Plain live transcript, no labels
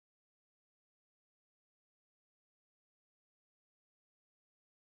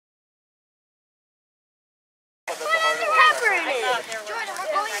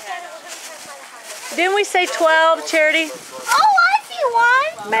Didn't we say 12, Charity? Oh, I see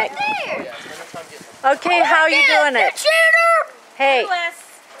one. Right there. Okay, how are you doing it? Cheater! Hey. Liz,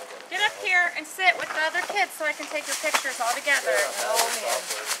 get up here and sit with the other kids so I can take your pictures all together. Oh, man.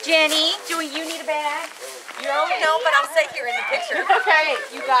 Jenny, do you need a bag? No, but I'll sit here in the picture. Okay,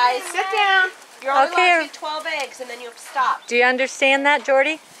 you guys, sit down. You're only Okay. allowed to eat 12 eggs, and then you have to stop. Do you understand that,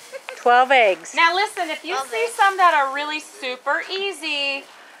 Jordy? 12 eggs. Now listen, if you see some that are really super easy,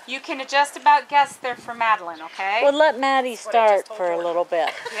 you can just about guess they're for Madeline, okay? Well, let Maddie start for a little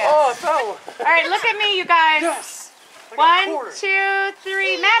bit. Yes. Oh, no. All right, look at me, you guys. Yes. 1, 2,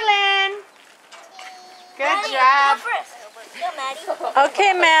 3, Madeline. Good job.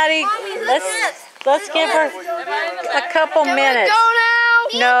 Okay, Maddie, let's give her a couple minutes.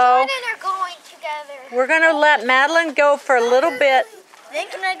 No, are going together. we're gonna let Madeline go for a little bit. Then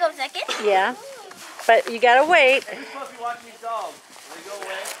can I go second? Yeah, but you gotta wait. Who's supposed to be watching these dogs? Will they go away?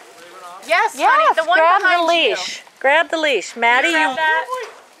 Will they run off? Yes, Yes, honey, the one grab the behind leash. Grab the leash, Maddie. Grab You that.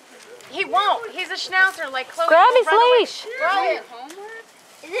 He won't. He's a schnauzer like Chloe. grab He'll his run away. leash.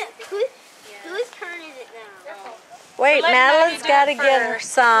 Is it whose turn is it now? Wait, Let Madeline's Maddie do got to it get her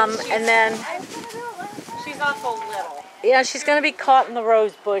first. some, and then She's awful little. yeah, she's gonna be caught in the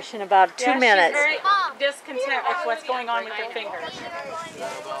rose bush in about 2 minutes. She's very discontent with what's going on with her fingers.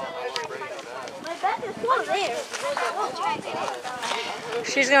 My back is full there.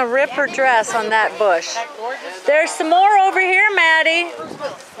 She's gonna rip her dress on that bush. That gorgeous. There's some more over here, Maddie.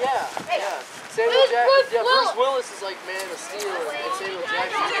 Yeah. Samuel Jackson. Bruce Willis is like Man of Steel, and Samuel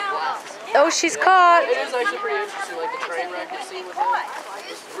Jackson's like Glass. Oh, she's caught. It is actually pretty interesting, like the train wreck scene with him.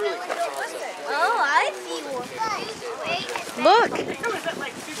 It's really cool concept. Oh, I see one. Look.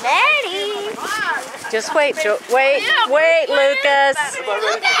 Daddy. Just wait, wait, Lucas.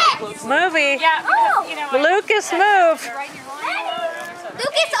 Movie. Yeah, because, you know, Lucas, move.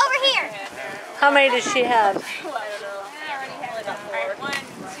 Lucas, over here. How many does she have? 1, 2,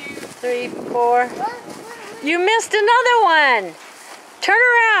 3, 4. You missed another one. Turn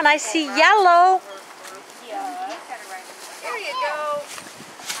around. I see yellow. There you go.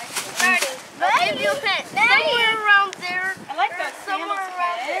 Daddy, somewhere around there. I like those sandals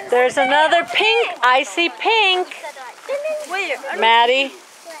pens. There's another pink. I see pink. Wait, Maddie,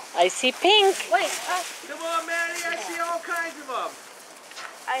 I see pink. wait. Come on, Maddie, I see all kinds of them.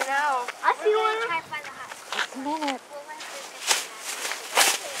 I know. I see one. Just a minute.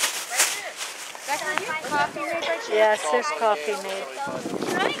 Yes, there's coffee made.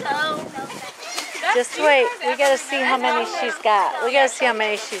 Just wait. We gotta see how many she's got. We gotta see how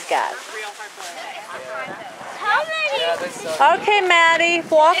many she's got. How many? Yeah, they suck. Okay, Maddie,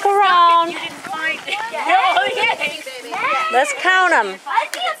 walk around. Let's count them. I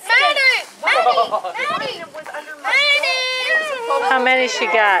see a Maddie. How many she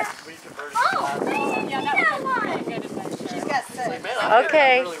got? Oh,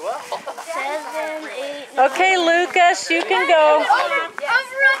 Okay. Really well. 7, 8. Okay, Lucas, you can go.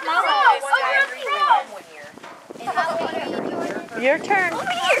 Your turn. Oh,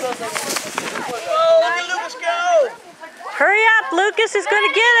 look at Lucas go! Hurry up, Lucas is going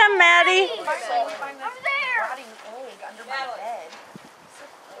to get him, Maddie.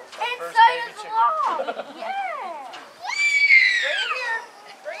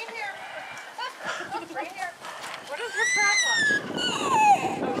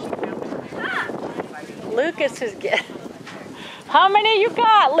 Lucas is getting. How many you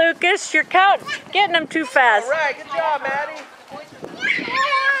got, Lucas? You're getting them too fast. All right, good job, Maddie.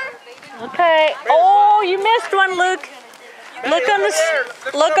 Okay. Oh, you missed one, Luke.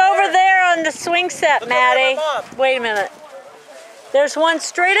 Look over there on the swing set, Maddie. Wait a minute. There's one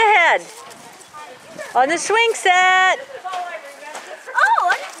straight ahead on the swing set. Oh,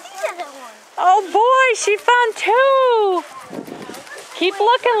 I didn't see that one. Oh boy, she found two. Keep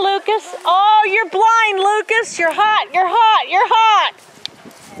looking, Lucas. Oh, you're blind, Lucas. You're hot. You're hot. You're hot.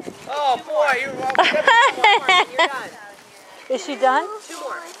 Oh, boy, you're done. Is she done? 2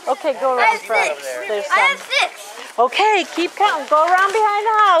 more. Okay, go around front. There's I have some. 6. Okay, keep counting. Go around behind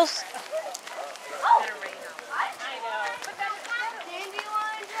the house.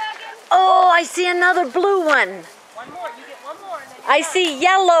 Oh, I see another blue one. One more. You get one more. And then I see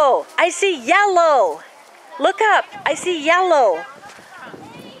yellow. I see yellow. Look up. I see yellow.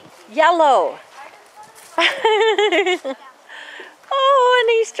 Yellow. Oh, an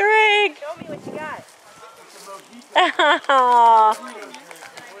Easter egg. show me what you got.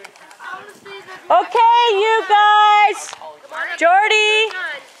 Okay, you guys. Jordy,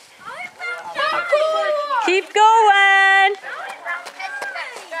 keep going.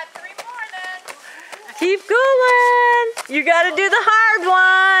 Keep going. You got to do the hard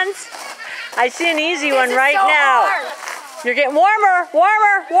ones. I see an easy one right now. You're getting warmer,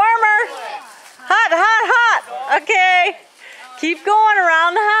 warmer, warmer. Hot, hot, hot. Okay. Keep going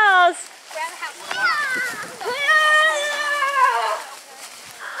around the house.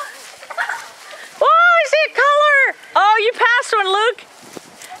 Oh, I see a color. Oh, you passed one, Luke.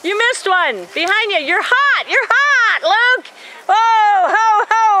 You missed one. Behind you. You're hot. You're hot, Luke. Oh, ho,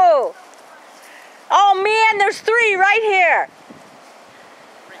 ho. Oh, man, there's 3 right here.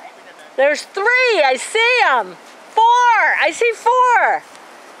 There's 3. I see them. 4. I see 4.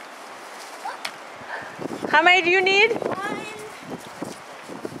 How many do you need? 1,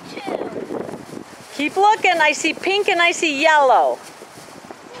 2. Keep looking. I see pink and I see yellow.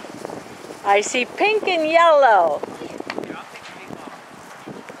 I see pink and yellow.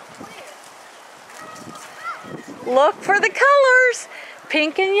 Look for the colors.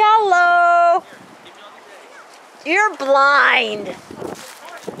 Pink and yellow. You're blind.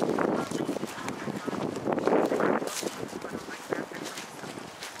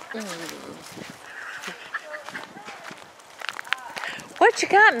 What you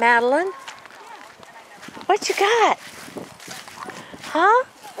got, Madeline? What you got? Huh?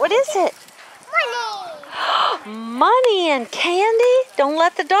 What is it? Money. Money and candy? Don't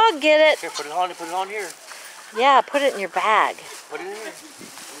let the dog get it. Here, put it on here. Yeah, put it in your bag. Put it in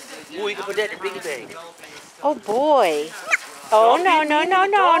here. Ooh, you can put that in your piggy bank. Oh boy. Oh no, no, no,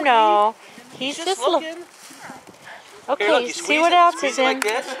 no, no. He's just looking. Okay, Here, look, you see squeeze what it, else squeeze is it in. like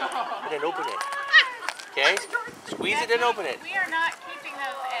this, and then open it. Okay? Squeeze it, then open it. We are not keeping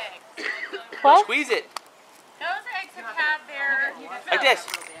those eggs. What? Squeeze it. Those eggs have had their... Like this.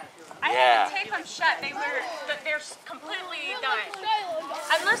 I Yeah. had to tape them shut. They're completely done.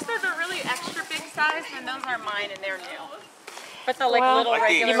 Unless they're the really extra big size, then those are mine and they're new. But the Well, little Like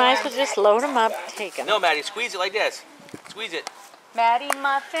regular You might as ones. well just load them up, take them. No, Maddie, squeeze it like this. Squeeze it. Maddie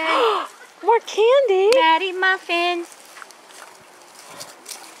Muffin. More candy. Maddie Muffin.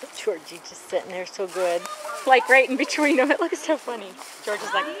 Georgie just sitting there so good. Like right in between them. It looks so funny. George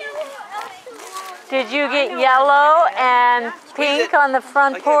is like... Did you get yellow and pink on the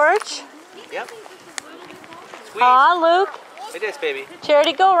front Like this. porch? Yep. Squeeze. Huh, Luke? Like this, baby.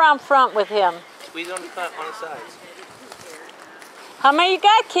 Charity, go around front with him. Squeeze it on the front, on the sides. How many you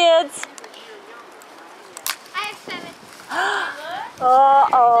got, kids? I have 7.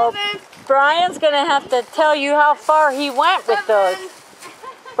 Uh-oh. Brian's going to have to tell you how far he went with those.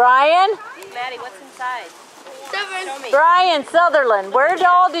 Brian? Maddie, what's inside? 7. Show me. Brian Sutherland, where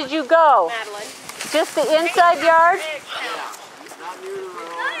all did you go? Madeline. Just the inside yard?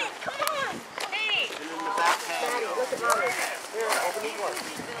 Come on. Hey. Look at Mommy. Here, open these ones.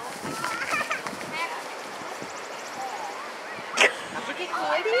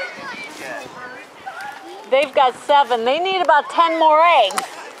 They've got 7. They need about 10 more eggs.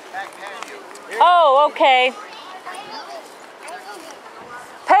 Oh, okay.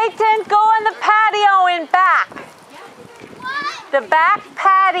 Peyton, go on the patio in back. The back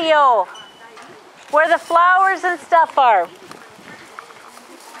patio. Where the flowers and stuff are.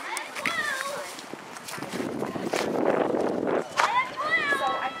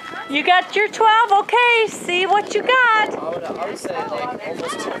 You got your 12, okay, see what you got. I would say like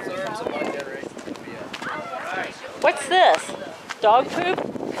almost 2/3 of my generation would be What's this? Dog poop?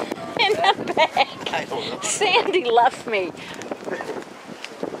 In the bag. I don't know. Sandy left me.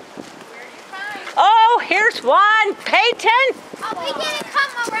 Oh, here's one. Peyton. Oh, we didn't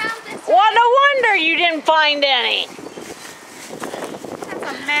come around this way. Well, no wonder you didn't find any. That's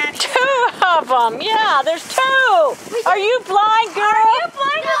a Maddie. 2 of them. Yeah, there's 2. Are you blind, girl? Are you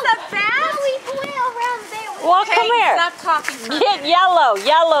blind as a bat? No, we went around there. Well, come here. Stop talking to me. Get yellow,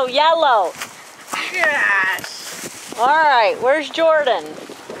 yellow, yellow. Gosh. All right, where's Jordan?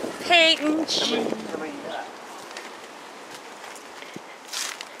 Peyton.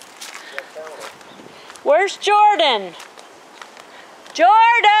 Where's Jordan?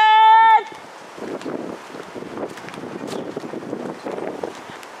 Jordan!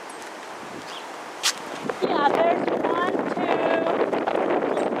 Yeah, there's 1,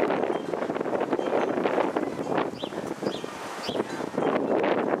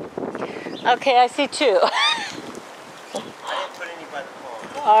 2. Okay, I see 2.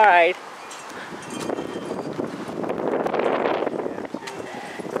 All right.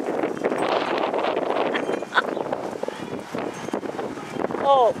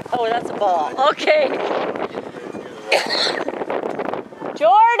 Oh, that's a ball. Okay.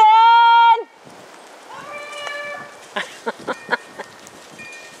 Jordan!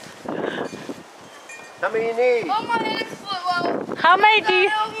 How many you need? Oh, my next flew out. How many do you...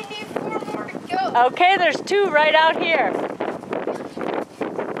 I only need 4 more to go. Okay, there's 2 right out here.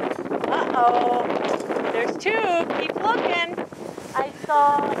 Uh-oh. Uh-oh. There's two. Keep looking. I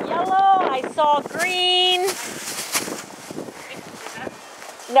saw yellow. I saw green.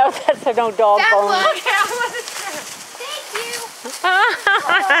 No, that's no dog bone. Okay, I wasn't sure. Thank you.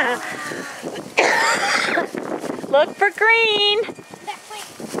 Look for green. That way.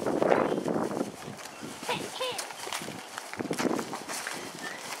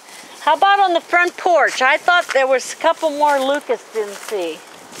 How about on the front porch? I thought there was a couple more Lucas didn't see.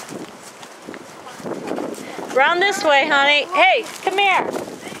 Round this way, honey. Hey, come here.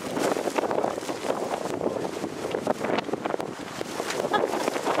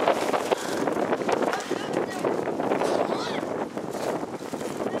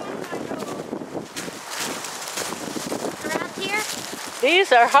 Around here?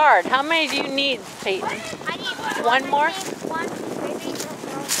 These are hard. How many do you need, Peyton? I need One more? I think. One, maybe.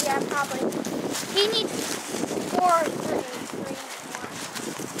 Yeah, probably. He needs 4, 3.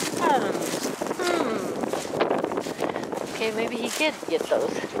 Okay, maybe he did get those.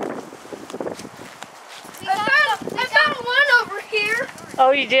 I found one over here.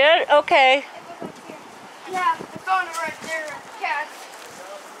 Oh, you did? Okay. Yeah, I found it right there. Cat.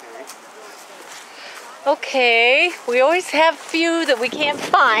 Okay. We always have few that we can't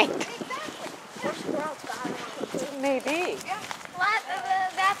find. Maybe.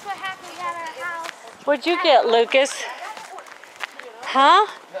 That's what happens at our house. What'd you get, Lucas? Huh?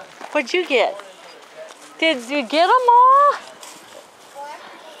 What'd you get? Did you get them all?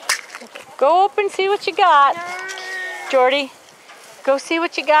 Go up and see what you got. Jordy, go see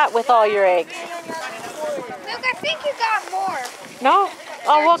what you got with all your eggs. Look, I think you got more. No?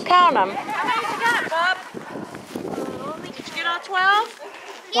 Oh, we'll count them. How many you got, Bob? Did you get all 12?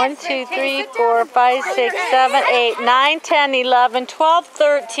 1, 2, 3, 4, 5, 6, 7, 8, 9, 10, 11, 12,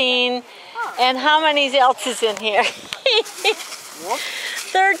 13. And how many else is in here?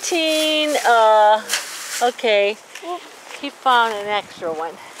 13. Okay. Keep on an extra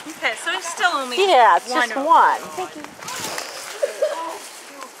one. Okay, so it's still only Yeah, it's just one.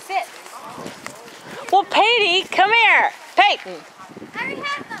 Sit. Well, Peyton, come here. Peyton, I already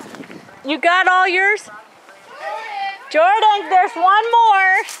have them. you got all yours? Jordan, there's one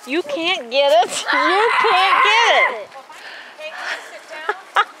more. You can't get it. You can't get it.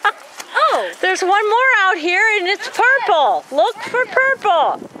 Oh, there's one more out here and it's purple. Look for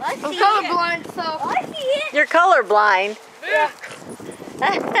purple. I'm colorblind, so I see it. You're colorblind.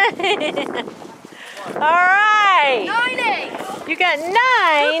 All right. 9 eggs. You got 9.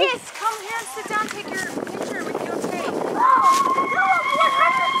 Lucas, come here and sit down, take your picture with your tape.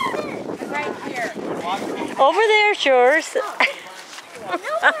 Right here. Over there's yours. Can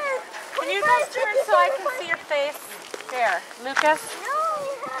you guys turn so I can see your face? There, Lucas.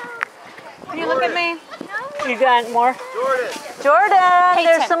 Can you look at me? You got more? Jordan. Jordan, Peyton.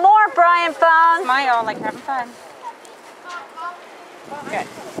 there's some more Brian found. Smile, like having fun. Good.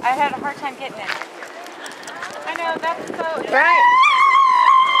 I had a hard time getting in. I know, that's so...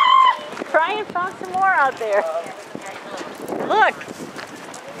 Brian found some more out there. Look.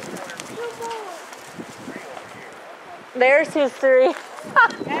 There's his 3.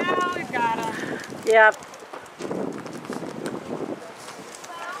 Now we've got them. Yep.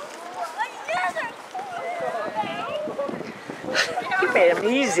 You made him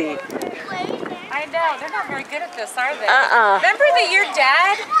easy. I know, they're not very good at this, are they? Remember the year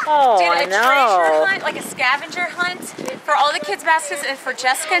Dad did a treasure hunt, like a scavenger hunt, for all the kids' baskets, and for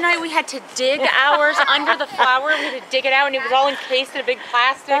Jessica and I, we had to dig ours under the flower. We had to dig it out, and it was all encased in a big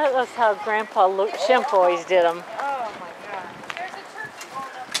plastic. That was how Grandpa Shemp always did them. Oh my God. There's a turkey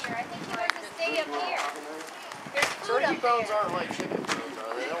bone up here. I think he wants to stay up here. There's food Turkey up bones there. aren't like chicken bones,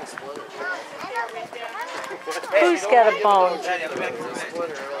 are they? They don't split it. Who's got a bone? It's a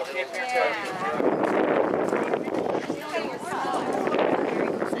splitter.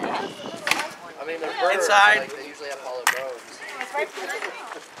 I mean, they're birds. Inside. Like, they usually have hollow bones.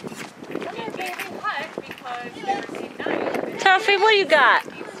 Tuffy, what do you got?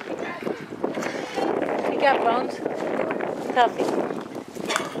 You got bones? Tuffy.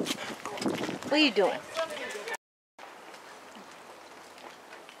 What are you doing?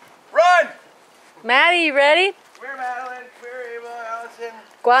 Run! Maddie, you ready? Where Madeline? Where Ava? Allison?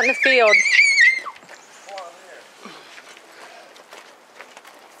 Go out in the field.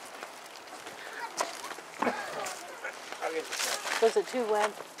 Was it too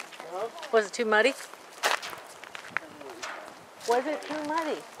wet? Was it too muddy? Was it too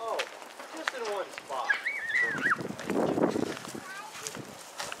muddy? Oh, just in one spot.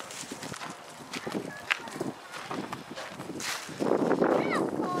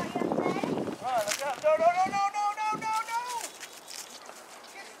 Run, look out. No, no, no, no, no, no, no, no!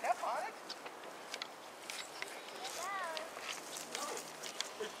 Step on it.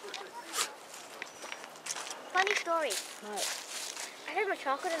 story. What? I heard my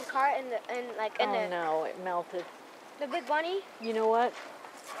chocolate in the car in the No, it melted. the big bunny. You know what?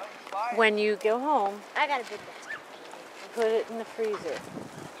 When you go home, I got a big basket. put it in the freezer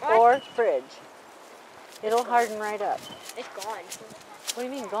What? or fridge. It'll harden right up. It's gone. What do you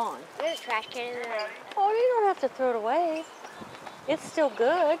mean gone? There's a trash can in there. Oh, you don't have to throw it away. It's still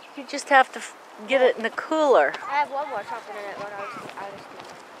good. You just have to get it in the cooler. I have one more chocolate in it when I was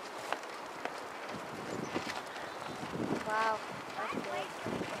Wow, that's big.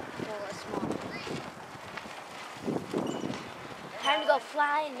 Oh, that's small. Time to go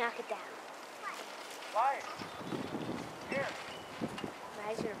fly and knock it down. Fly it. Here.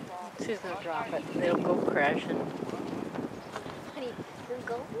 Nice gonna fall. She's gonna drop it. It'll go crashing. Honey, it'll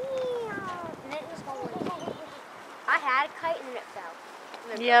go meow, and then it was going. I had a kite and then it fell.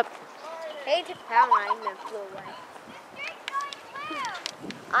 And then Yep. Hey, took power line and then flew away.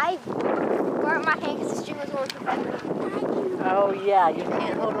 I burnt my hand because the string was going too fast. Oh yeah, you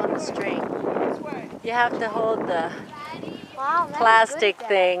can't hold on the string. This way. You have to hold the Wow, that's plastic good, Dad.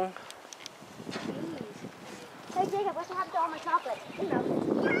 thing. Jeez. Hey Jacob, what's happened to all my chocolate? You know.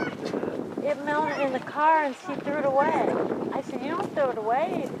 It melted in the car and she threw it away. I said, you don't throw it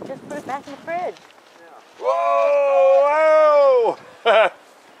away, just put it back in the fridge. Whoa! Whoa! Run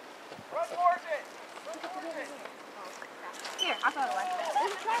towards it. Here, I thought it was.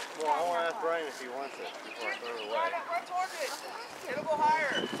 Well, I want to ask Brian if he wants it before I throw it away. Run towards it. It'll go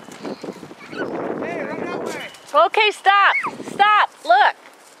higher. Hey, run that way. Okay, stop, stop, look.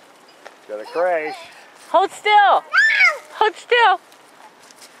 Got a crash. Hold still, hold still.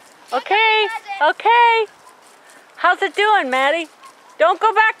 Okay, okay. How's it doing, Maddie? Don't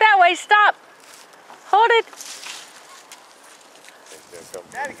go back that way, stop. Hold it.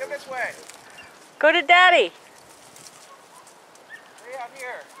 Daddy, come this way. Go to Daddy. Way out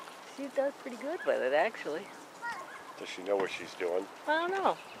here. She does pretty good with it, actually. Does she know what she's doing? I don't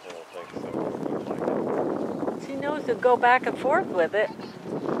know. I don't think so. Looks like She knows to go back and forth with it.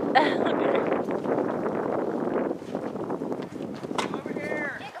 Over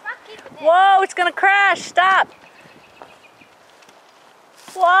here. Jacob, I'll keep it there. Whoa, it's gonna crash, stop.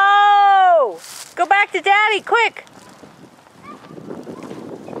 Whoa! Go back to Daddy, quick.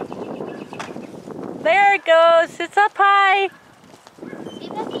 There it goes, it's up high. See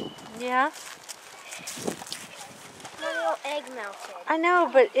that? Yeah, My little egg melted. I know,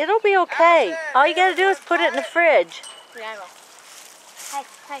 but it'll be okay. All you gotta do is put it in the fridge. Yeah, I will. Hey,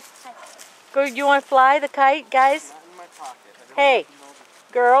 hey, hey. Go, you wanna fly the kite, guys? Not in my pocket. I don't Hey,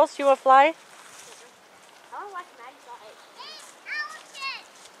 girls, you wanna fly? I want to watch Maddie fly.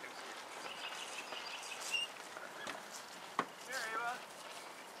 Here, Ava.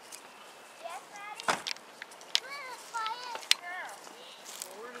 Yes, Maddie? Fly it.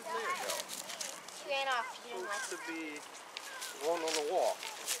 Well, where does Leah go? She ran off. She didn't like Supposed to be one on the wall.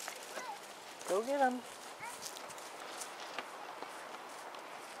 Go get them.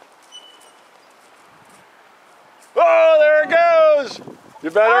 Oh, there it goes! You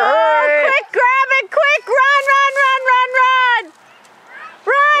better hurry! Quick, grab it, quick, run, run, run, run, run!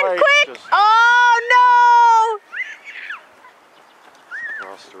 Run, Wait, quick! just- Oh,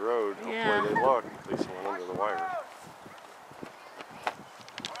 Across the road. Yeah. Hopefully they look. At least went under the wire. Well,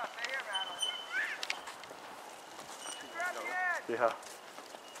 stay here, Madeline. Grab the edge. Yeah.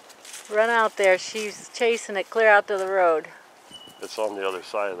 no! Run out there, she's chasing it clear out to the road. It's on the other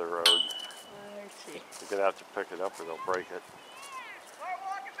side of the road. Where's she? You're going to have to pick it up or they'll break it. Start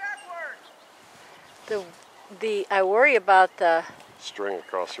walking backwards. I worry about the, String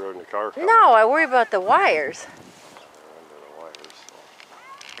across the road and the car coming. no, I worry about the wires. They're under the wires.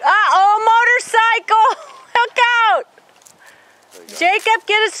 So. Oh, motorcycle! Look out! There you go. Jacob,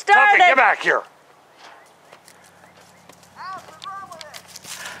 get it Tuffy, started. get back here! Alice, what's wrong with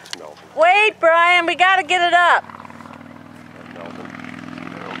it? It's melting. Wait, Brian, we gotta get it up. It's melting.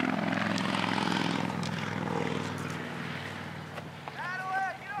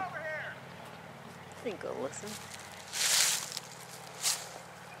 Madeline, get over here. I think go listen.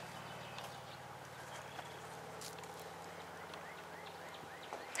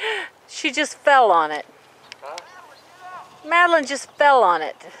 She just fell on it. Madeline just fell on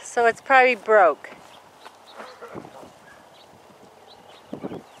it, so it's probably broke.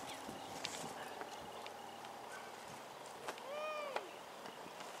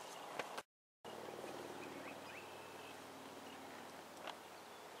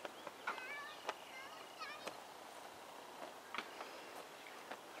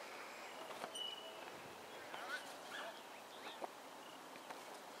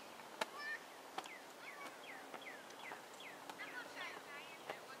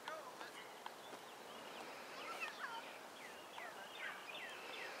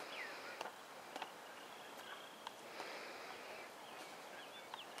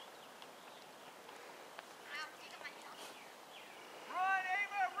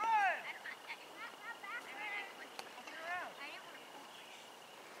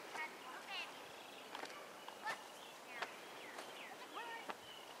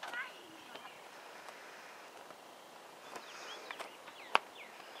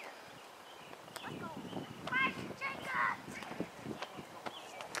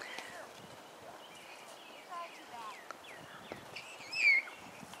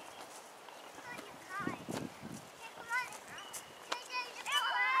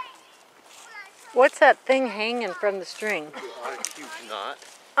 What's that thing hanging from the string? A huge knot.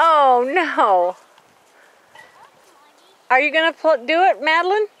 Oh no! Are you gonna do it,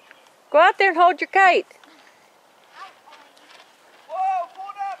 Madeline? Go out there and hold your kite.